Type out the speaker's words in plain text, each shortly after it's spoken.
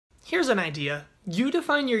Here's an idea. You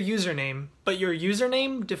define your username, but your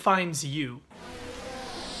username defines you.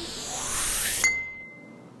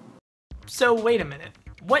 So wait a minute,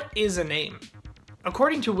 what is a name?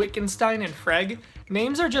 According to Wittgenstein and Frege,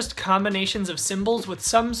 names are just combinations of symbols with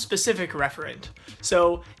some specific referent.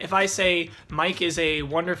 So if I say Mike is a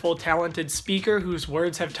wonderful, talented speaker whose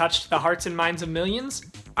words have touched the hearts and minds of millions,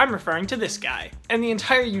 I'm referring to this guy. And the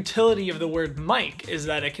entire utility of the word Mike is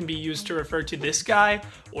that it can be used to refer to this guy,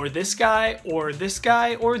 or this guy, or this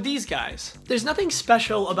guy, or these guys. There's nothing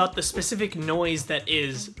special about the specific noise that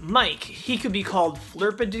is Mike. He could be called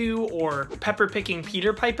Flirpadoo or Pepper-Picking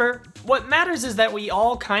Peter Piper. What matters is that we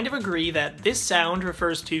all kind of agree that this sound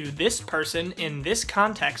refers to this person in this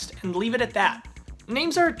context, and leave it at that.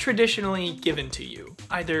 Names are traditionally given to you,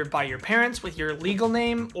 either by your parents with your legal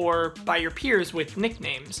name or by your peers with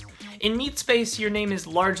nicknames. In MeatSpace, your name is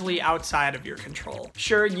largely outside of your control.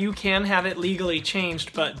 Sure, you can have it legally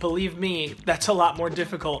changed, but believe me, that's a lot more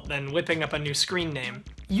difficult than whipping up a new screen name.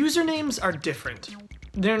 Usernames are different.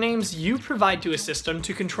 They're names you provide to a system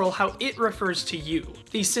to control how it refers to you.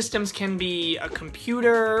 These systems can be a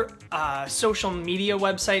computer, a social media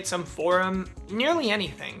website, some forum, nearly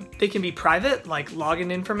anything. They can be private, like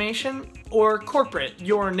login information, or corporate,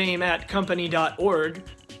 yourname@company.org.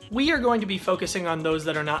 We are going to be focusing on those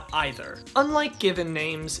that are not either. Unlike given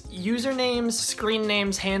names, usernames, screen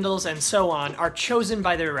names, handles, and so on are chosen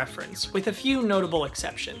by their reference, with a few notable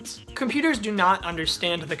exceptions. Computers do not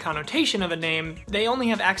understand the connotation of a name, they only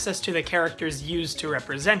have access to the characters used to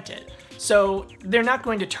represent it. So they're not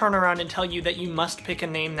going to turn around and tell you that you must pick a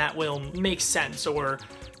name that will make sense or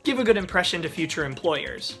give a good impression to future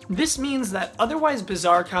employers. This means that otherwise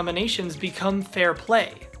bizarre combinations become fair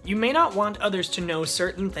play. You may not want others to know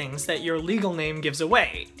certain things that your legal name gives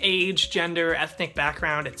away: age, gender, ethnic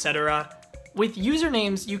background, etc. With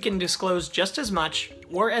usernames, you can disclose just as much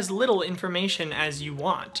or as little information as you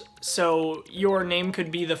want. So your name could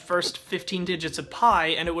be the first 15 digits of pi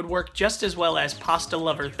and it would work just as well as Pasta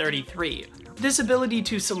Lover 33. This ability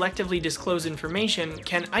to selectively disclose information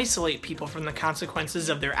can isolate people from the consequences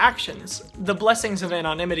of their actions. The blessings of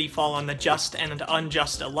anonymity fall on the just and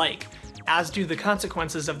unjust alike, as do the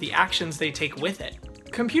consequences of the actions they take with it.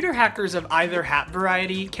 Computer hackers of either hat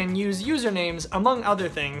variety can use usernames, among other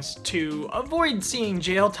things, to avoid seeing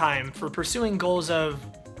jail time for pursuing goals of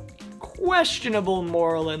questionable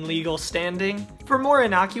moral and legal standing. For more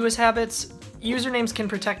innocuous habits, usernames can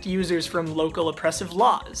protect users from local oppressive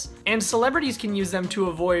laws, and celebrities can use them to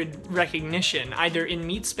avoid recognition, either in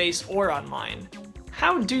MeatSpace or online.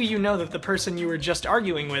 How do you know that the person you were just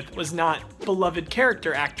arguing with was not beloved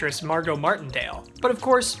character actress Margot Martindale? But of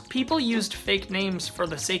course, people used fake names for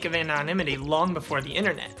the sake of anonymity long before the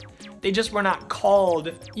internet. They just were not called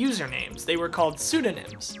usernames, they were called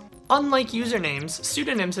pseudonyms. Unlike usernames,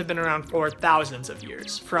 pseudonyms have been around for thousands of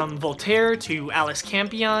years. From Voltaire to Alice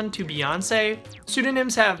Campion to Beyoncé,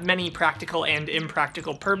 pseudonyms have many practical and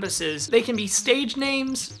impractical purposes. They can be stage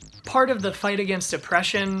names, part of the fight against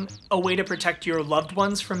oppression, a way to protect your loved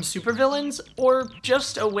ones from supervillains, or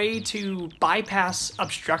just a way to bypass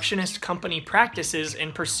obstructionist company practices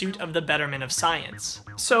in pursuit of the betterment of science.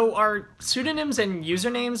 So are pseudonyms and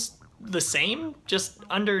usernames the same, just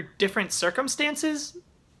under different circumstances?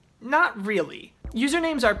 Not really.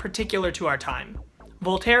 Usernames are particular to our time.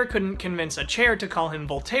 Voltaire couldn't convince a chair to call him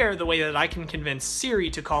Voltaire the way that I can convince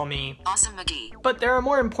Siri to call me Awesome McGee. But there are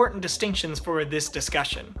more important distinctions for this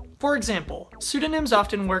discussion. For example, pseudonyms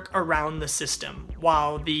often work around the system,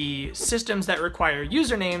 while the systems that require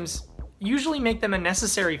usernames usually make them a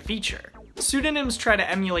necessary feature. Pseudonyms try to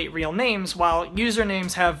emulate real names, while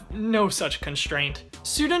usernames have no such constraint.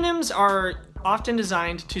 Pseudonyms are often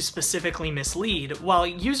designed to specifically mislead, while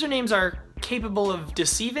usernames are capable of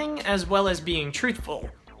deceiving as well as being truthful,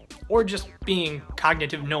 or just being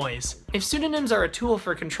cognitive noise. If pseudonyms are a tool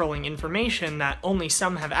for controlling information that only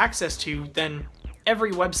some have access to, then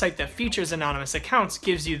every website that features anonymous accounts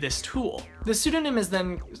gives you this tool. The pseudonym is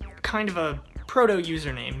then kind of a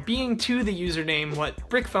proto-username, being to the username what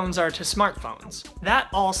brick phones are to smartphones. That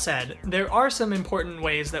all said, there are some important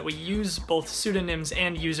ways that we use both pseudonyms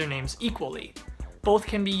and usernames equally. Both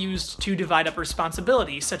can be used to divide up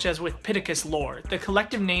responsibility, such as with Pittacus Lore, the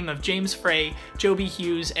collective name of James Frey, Joby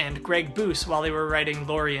Hughes, and Greg Boos while they were writing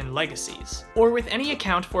Lorien Legacies. Or with any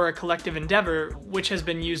account for a collective endeavor, which has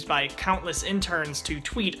been used by countless interns to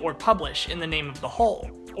tweet or publish in the name of the whole.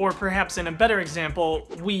 Or perhaps in a better example,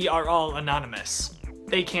 we are all anonymous.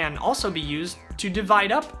 They can also be used to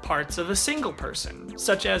divide up parts of a single person,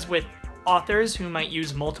 such as with authors who might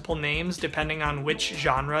use multiple names depending on which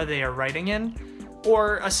genre they are writing in,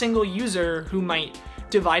 or a single user who might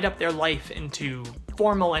divide up their life into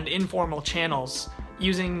formal and informal channels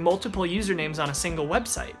using multiple usernames on a single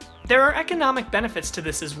website. There are economic benefits to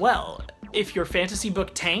this as well. If your fantasy book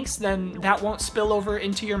tanks, then that won't spill over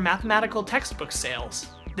into your mathematical textbook sales.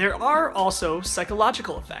 There are also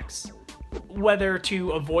psychological effects. Whether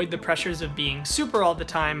to avoid the pressures of being super all the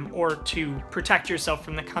time or to protect yourself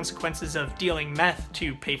from the consequences of dealing meth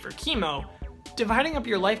to pay for chemo, dividing up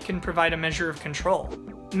your life can provide a measure of control.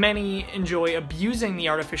 Many enjoy abusing the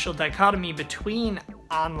artificial dichotomy between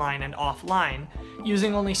online and offline,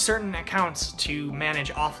 using only certain accounts to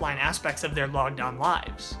manage offline aspects of their logged-on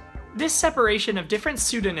lives. This separation of different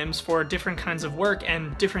pseudonyms for different kinds of work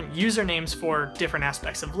and different usernames for different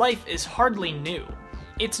aspects of life is hardly new.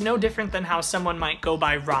 It's no different than how someone might go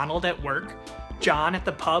by Ronald at work, John at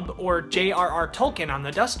the pub, or J.R.R. Tolkien on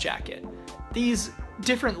the dust jacket. These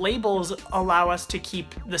different labels allow us to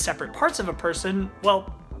keep the separate parts of a person,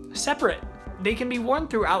 well, separate. They can be worn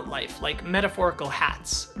throughout life, like metaphorical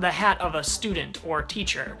hats, the hat of a student or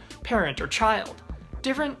teacher, parent or child.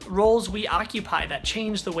 Different roles we occupy that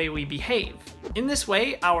change the way we behave. In this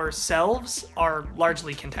way, our selves are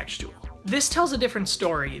largely contextual. This tells a different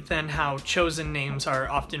story than how chosen names are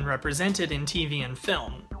often represented in TV and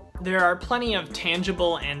film. There are plenty of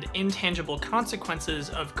tangible and intangible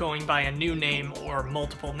consequences of going by a new name or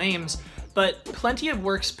multiple names, but plenty of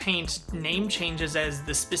works paint name changes as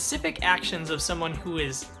the specific actions of someone who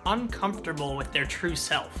is uncomfortable with their true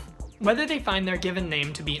self. Whether they find their given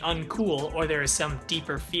name to be uncool or there is some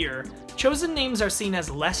deeper fear, chosen names are seen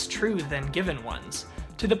as less true than given ones,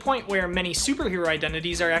 to the point where many superhero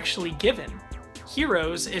identities are actually given.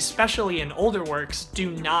 Heroes, especially in older works,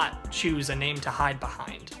 do not choose a name to hide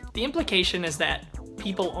behind. The implication is that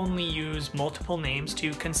people only use multiple names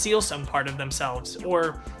to conceal some part of themselves,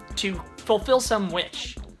 or to fulfill some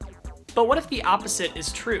wish. But what if the opposite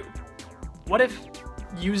is true? What if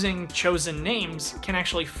using chosen names can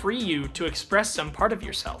actually free you to express some part of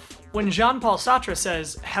yourself? When Jean-Paul Sartre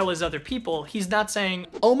says, "hell is other people," he's not saying,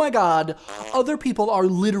 "Oh my god, other people are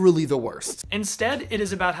literally the worst." Instead, it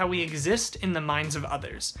is about how we exist in the minds of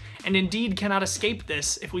others, and indeed cannot escape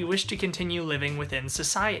this if we wish to continue living within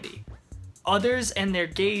society. Others and their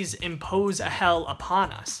gaze impose a hell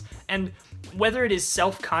upon us, and whether it is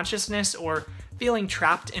self-consciousness or feeling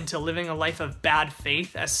trapped into living a life of bad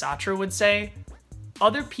faith, as Sartre would say,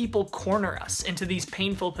 other people corner us into these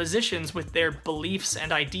painful positions with their beliefs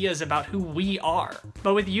and ideas about who we are.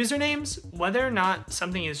 But with usernames, whether or not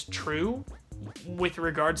something is true with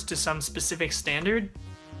regards to some specific standard,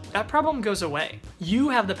 that problem goes away. You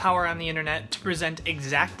have the power on the internet to present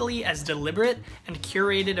exactly as deliberate and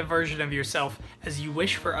curated a version of yourself as you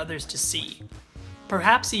wish for others to see.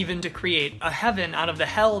 Perhaps even to create a heaven out of the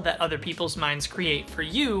hell that other people's minds create for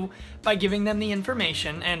you by giving them the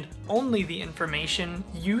information, and only the information,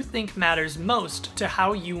 you think matters most to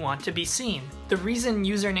how you want to be seen. The reason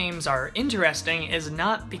usernames are interesting is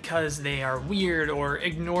not because they are weird or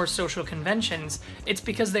ignore social conventions, it's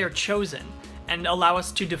because they are chosen and allow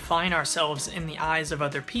us to define ourselves in the eyes of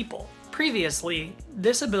other people. Previously,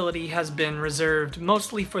 this ability has been reserved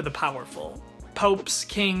mostly for the powerful. Popes,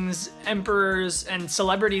 kings, emperors, and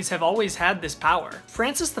celebrities have always had this power.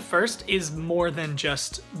 Francis I is more than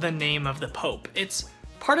just the name of the Pope. It's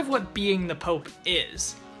part of what being the Pope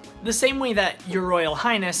is. The same way that Your Royal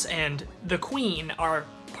Highness and the Queen are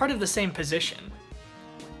part of the same position.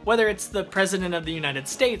 Whether it's the President of the United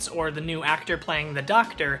States or the new actor playing the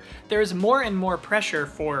Doctor, there is more and more pressure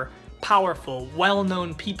for powerful,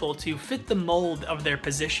 well-known people to fit the mold of their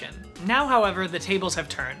position. Now, however, the tables have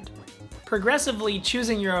turned. Progressively,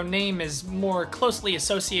 choosing your own name is more closely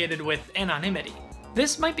associated with anonymity.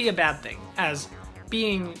 This might be a bad thing, as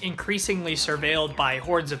being increasingly surveilled by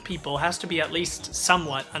hordes of people has to be at least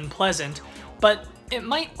somewhat unpleasant, but it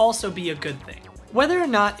might also be a good thing. Whether or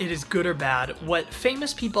not it is good or bad, what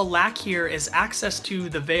famous people lack here is access to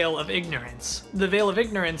the veil of ignorance. The veil of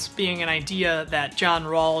ignorance being an idea that John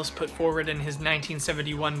Rawls put forward in his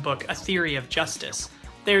 1971 book, A Theory of Justice.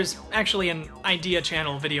 There's actually an Idea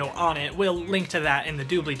Channel video on it, we'll link to that in the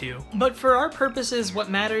doobly-doo. But for our purposes,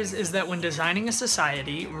 what matters is that when designing a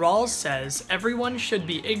society, Rawls says everyone should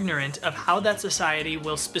be ignorant of how that society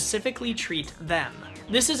will specifically treat them.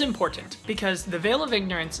 This is important, because the veil of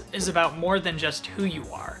ignorance is about more than just who you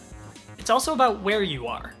are. It's also about where you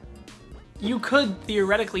are. You could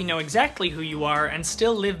theoretically know exactly who you are and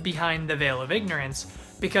still live behind the veil of ignorance,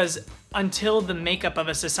 because until the makeup of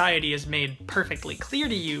a society is made perfectly clear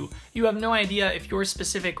to you, you have no idea if your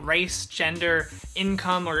specific race, gender,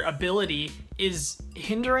 income, or ability is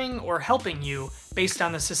hindering or helping you based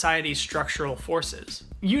on the society's structural forces.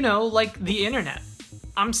 You know, like the internet.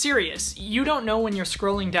 I'm serious, you don't know when you're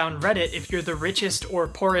scrolling down Reddit if you're the richest or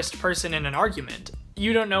poorest person in an argument.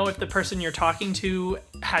 You don't know if the person you're talking to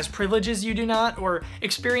has privileges you do not, or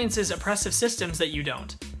experiences oppressive systems that you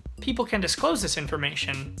don't. People can disclose this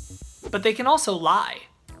information, but they can also lie.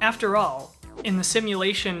 After all, in the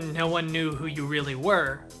simulation, no one knew who you really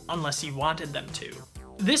were, unless you wanted them to.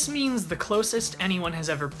 This means the closest anyone has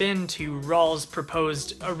ever been to Rawls'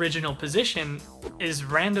 proposed original position is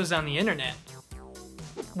randos on the internet.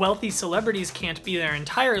 Wealthy celebrities can't be there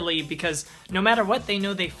entirely because no matter what, they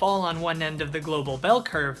know they fall on one end of the global bell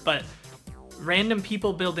curve, but random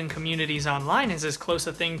people building communities online is as close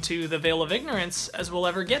a thing to the veil of ignorance as we'll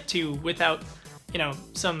ever get to without,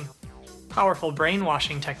 some powerful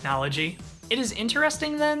brainwashing technology. It is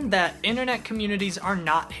interesting then that internet communities are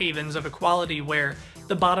not havens of equality where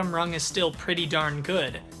the bottom rung is still pretty darn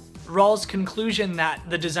good. Rawls' conclusion that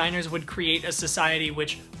the designers would create a society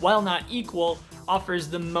which, while not equal, offers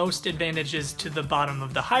the most advantages to the bottom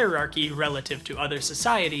of the hierarchy relative to other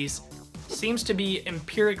societies, seems to be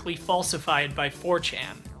empirically falsified by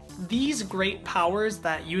 4chan. These great powers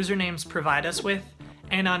that usernames provide us with,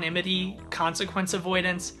 anonymity, consequence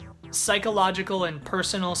avoidance, psychological and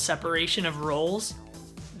personal separation of roles,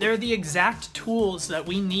 they're the exact tools that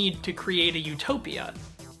we need to create a utopia,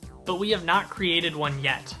 but we have not created one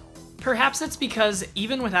yet. Perhaps it's because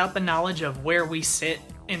even without the knowledge of where we sit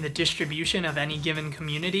in the distribution of any given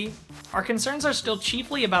community, our concerns are still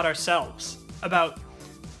chiefly about ourselves, about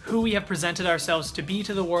who we have presented ourselves to be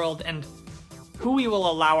to the world and who we will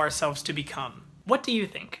allow ourselves to become. What do you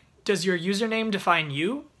think? Does your username define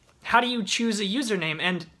you? How do you choose a username,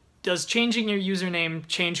 and does changing your username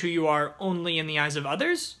change who you are only in the eyes of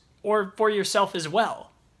others, or for yourself as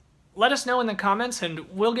well? Let us know in the comments and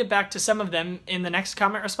we'll get back to some of them in the next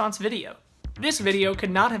comment response video. This video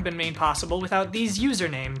could not have been made possible without these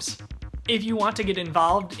usernames. If you want to get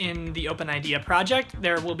involved in the Open Idea project,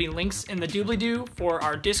 there will be links in the doobly-doo for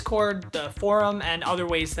our Discord, the forum, and other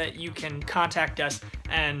ways that you can contact us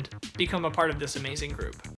and become a part of this amazing group.